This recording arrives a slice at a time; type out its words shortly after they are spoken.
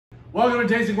Welcome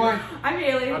to Tasting Wine. I'm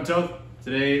Haley. I'm Toth.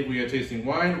 Today we are tasting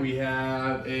wine. We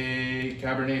have a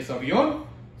Cabernet Sauvignon.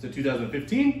 It's a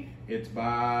 2015. It's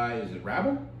by, is it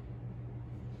Rabble?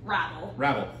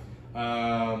 Rabble.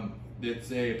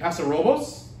 It's a Paso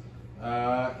Robles,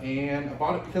 and I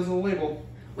bought it because of the label.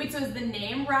 Wait, so is the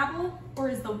name Rabble or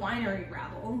is the winery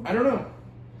Rabble? I don't know.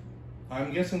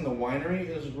 I'm guessing the winery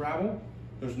is Rabble.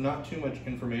 There's not too much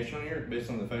information on here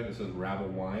based on the fact that it says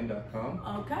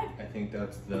rabblewine.com. Okay. I think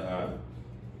that's the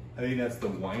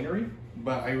winery.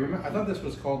 But I thought this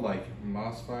was called like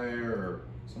Mossfire or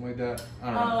something like that. I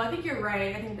don't know. Oh, I think you're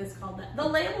right. I think this is called that. The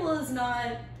label is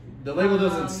not. The label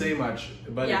doesn't say much,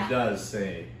 but yeah. it does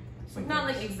say something. Not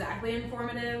like exactly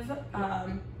informative.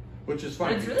 Which is fine.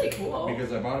 But it's really cool.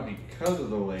 Because I bought it because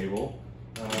of the label.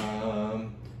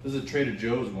 This is a Trader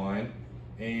Joe's wine.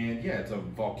 And yeah, it's a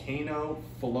volcano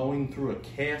flowing through a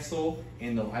castle,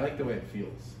 and I like the way it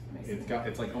feels.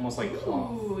 It's like almost like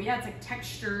cloth. Ooh, yeah, it's like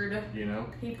textured, you know,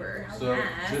 paper. How so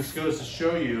nice. this goes to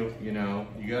show you, you know,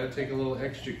 you got to take a little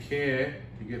extra care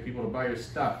to get people to buy your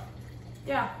stuff.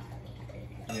 Yeah.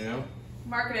 You know,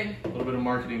 Marketing. a little bit of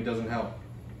marketing doesn't help.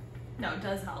 No, it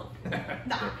does help.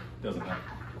 Nah. Doesn't help.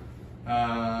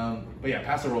 But yeah,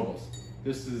 Paso Robles.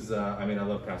 This is, I mean, I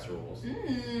love Paso Robles.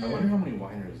 I wonder how many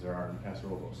wineries there are in Paso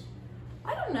Robles.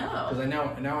 I don't know. Because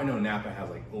now I know Napa has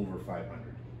like over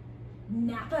 500.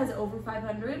 Napa has over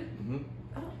 500? Mm-hmm.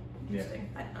 Oh, interesting.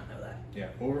 Yeah. I did not know that. Yeah,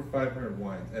 over 500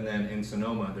 wines. And then in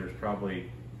Sonoma, there's probably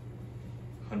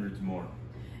hundreds more.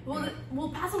 Well,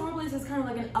 Paso Robles is kind of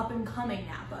like an up-and-coming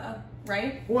Napa,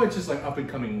 right? Well, it's just like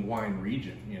up-and-coming wine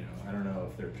region, you know. I don't know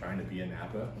if they're trying to be a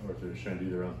Napa or if they're just trying to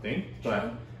do their own thing.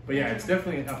 But yeah, it's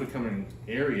definitely an up-and-coming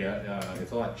area.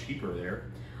 It's a lot cheaper there.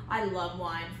 I love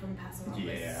wine from Paso Robles.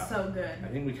 Yeah. It's so good. I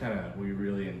think we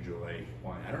really enjoy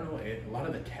wine. I don't know, a lot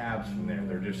of the cabs from there,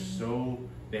 they're just so,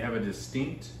 they have a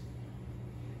distinct,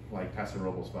 like, Paso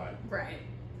Robles vibe. Right.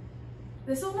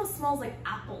 This almost smells like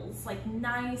apples, like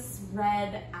nice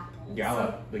red apples.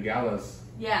 The Galas.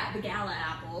 Yeah, the Gala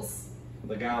apples.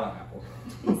 The Gala apple.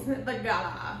 The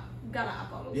Gala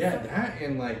apples. Yeah, that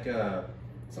and like,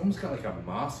 it's almost got like a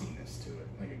mossiness to it,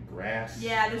 like a grass.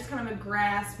 Yeah, there's kind of a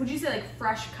grass. Would you say like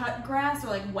fresh cut grass or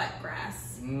like wet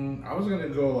grass? I was gonna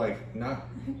go like not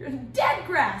dead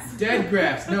grass. Dead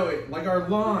grass. No, like our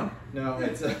lawn. No,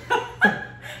 it's our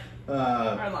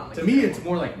lawn to me it's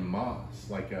more like moss,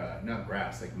 like not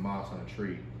grass, like moss on a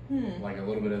tree. Like a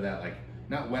little bit of that, like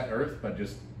not wet earth, but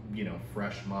just, you know,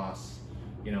 fresh moss.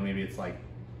 You know, maybe it's like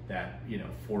that, you know,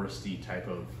 foresty type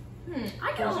of.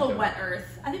 I get a little wet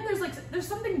earth. I think there's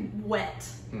something wet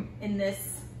in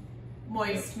this.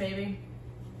 Moist, maybe.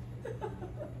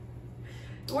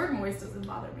 The word moist doesn't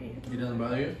bother me. It doesn't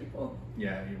bother you? People.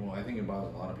 Yeah, well, I think it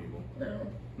bothers a lot of people. No.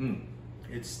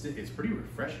 It's pretty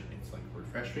refreshing. It's like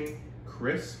refreshing,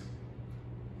 crisp.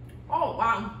 Oh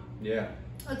wow. Yeah.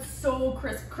 It's so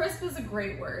crisp. Crisp is a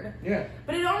great word. Yeah.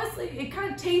 But it honestly, it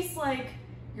kind of tastes like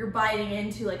you're biting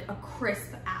into like a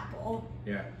crisp apple.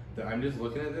 Yeah. I'm just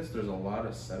looking at this. There's a lot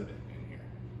of sediment in here.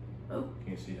 Oh.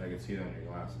 Can you see? I can see it on your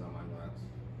glass, not my glass.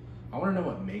 I want to know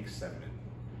what makes sediment.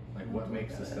 Like what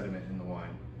makes the sediment in the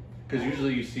wine? Because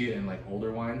usually you see it in like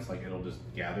older wines, like it'll just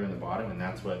gather in the bottom, and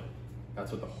that's what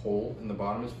the hole in the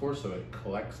bottom is for. So it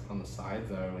collects on the sides.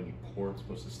 That way when you pour, it's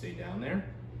supposed to stay down there.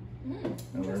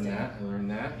 I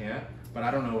learned that. Yeah. But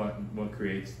I don't know what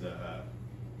creates the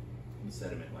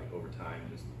sediment, like over time,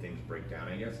 just things break down,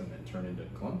 I guess, and then turn into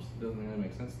clumps. It doesn't really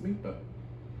make sense to me, but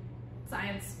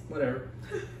Science. whatever.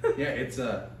 Yeah, it's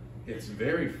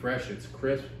very fresh. It's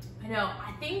crisp. I know.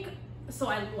 I think so.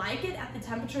 I like it at the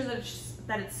temperature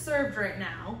that it's served right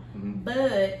now,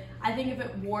 but I think if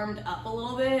it warmed up a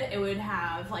little bit, it would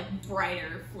have like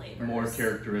brighter flavors, More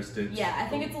characteristics. Yeah, I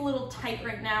think it's a little tight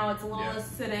right now. It's a little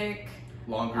acidic.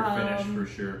 Longer finish for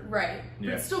sure. Right. But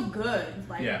it's still good.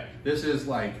 Like, yeah, this is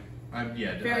like,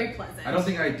 very pleasant. I don't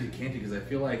think I decanted it because I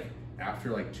feel like after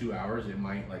like 2 hours, it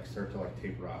might like start to like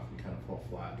taper off and kind of fall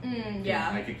flat. Yeah.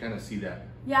 I could kind of see that.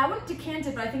 Yeah, I wouldn't decant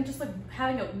it, but I think just like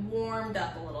having it warmed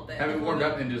up a little bit. Have it warmed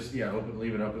up and just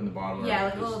leave it up in the bottle. Yeah,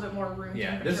 like a little bit more room.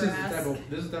 Yeah, this is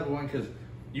the type of wine because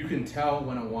you can tell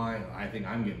when a wine. I think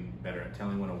I'm getting better at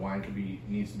telling when a wine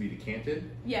needs to be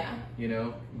decanted. Yeah. You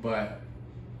know, but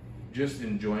just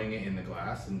enjoying it in the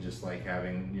glass and just like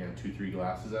having 2-3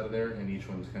 glasses out of there, and each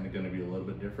one's kind of going to be a little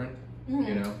bit different.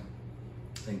 You know.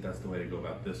 I think that's the way to go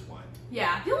about this wine.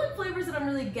 Yeah, the only flavors that I'm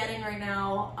really getting right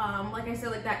now, like I said,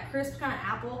 like that crisp kind of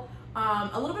apple,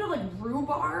 a little bit of like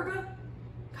rhubarb.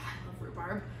 God, I love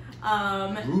rhubarb.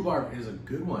 Rhubarb is a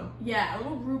good one. Yeah, a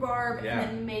little rhubarb, and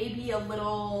then maybe a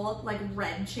little like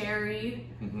red cherry.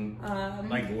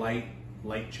 Like light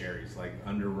light cherries, like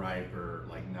underripe or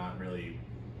like not really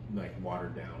like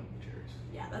watered down cherries.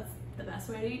 Yeah, that's the best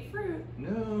way to eat fruit.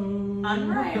 No.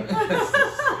 Unripe.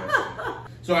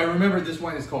 So I remember this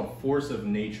wine is called Force of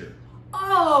Nature.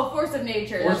 Oh, Force of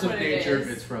Nature. Force that's of what Nature. It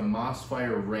is. It's from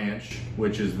Mossfire Ranch,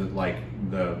 which is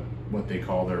what they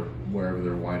call wherever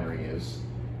their winery is,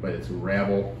 but it's a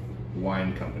Rabble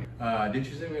Wine Company. Didn't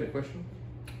you say we had a question?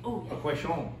 Oh, yeah. A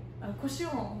question. A question.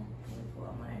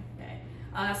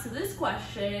 Okay. So this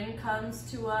question comes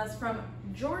to us from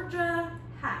Georgia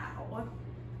Howe.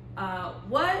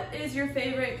 What is your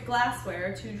favorite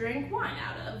glassware to drink wine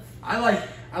out of? I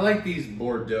like these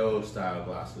Bordeaux style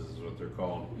glasses is what they're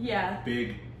called. Yeah.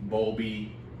 Big,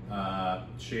 bulby,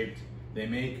 shaped. They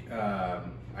make I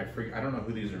don't know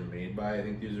who these are made by. I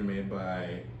think these are made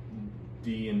by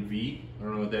D&V. I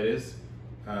don't know what that is.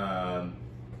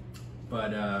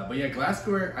 But yeah,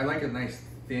 glassware. I like a nice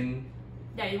thin.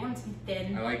 Yeah, you want it to be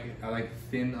thin. I like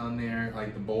thin on there. I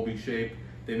like the bulby shape.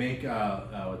 They make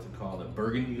what's it called? A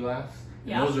burgundy glass. And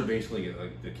Yeah. those are basically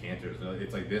like decanters.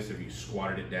 It's like this if you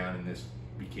squatted it down and this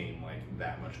became like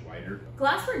that much wider.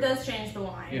 Glassware does change the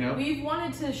wine. You know? We've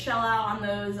wanted to shell out on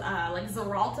those like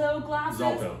Zeralto glasses.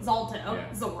 Zalto. Yeah.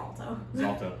 Zeralto.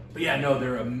 Zalto. But yeah, no,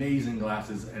 they're amazing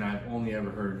glasses, and I've only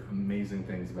ever heard amazing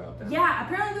things about them. Yeah,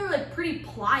 apparently they're like pretty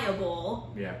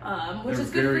pliable. Yeah. Which They're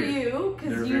is good for you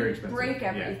because They're you very expensive. break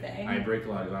everything. Yeah, I break a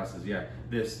lot of glasses. Yeah.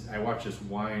 I watched this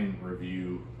wine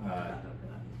review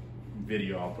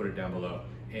video. I'll put it down below.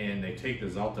 And they take the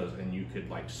Zaltos and you could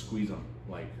like squeeze them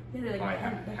like Yeah, by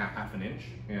half an inch.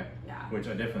 Yeah. Yeah. Which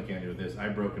I definitely can't do with this.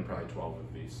 I've broken probably 12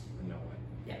 of these. No way.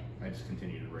 Yeah. I just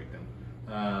continue to break them.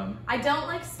 I don't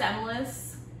like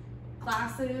stemless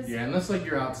glasses. Yeah, unless like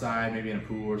you're outside, maybe in a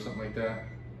pool or something like that.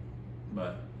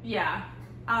 But Yeah.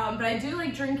 But I do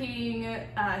like drinking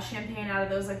champagne out of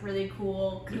those like really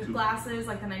cool coupe glasses,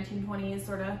 like the 1920s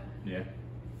sort of yeah.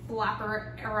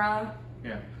 blapper era.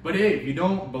 Yeah. But hey, if you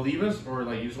don't believe us or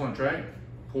like you just want to try it,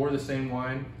 pour the same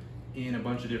wine in a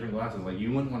bunch of different glasses. Like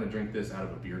you wouldn't want to drink this out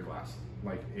of a beer glass.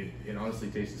 Like it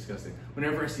honestly tastes disgusting.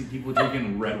 Whenever I see people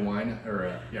drinking red wine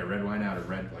or red wine out of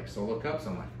red like solo cups,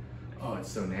 I'm like, oh,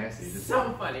 it's so nasty. It's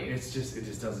So funny. it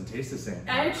just doesn't taste the same.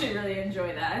 I actually really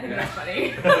enjoy that. I think that's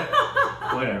funny.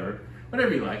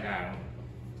 Whatever you like. I don't know.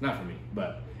 It's not for me.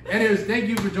 But anyways, thank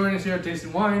you for joining us here at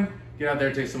Tasting Wine. Get out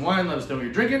there, taste some wine. Let us know what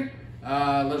you're drinking.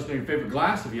 Let us know your favorite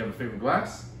glass if you have a favorite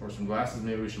glass or some glasses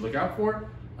maybe we should look out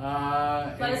for.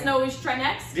 Let us know what we should try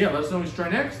next. Yeah, let us know what we should try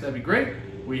next. That'd be great.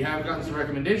 We have gotten some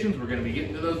recommendations. We're going to be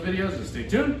getting to those videos, so stay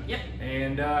tuned. Yep.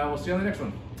 And we'll see you on the next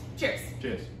one. Cheers.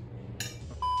 Cheers.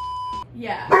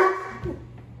 Yeah. Oh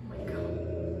my god.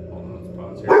 Hold on, let's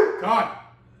pause here. Todd!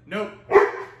 Nope.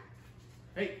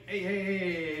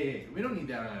 Hey. We don't need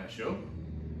that on a show.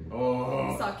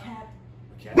 Oh. I saw a cat.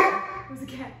 A cat? It was a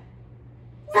cat.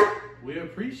 We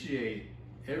appreciate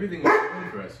everything you're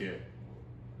doing for us here.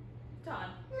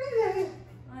 Todd.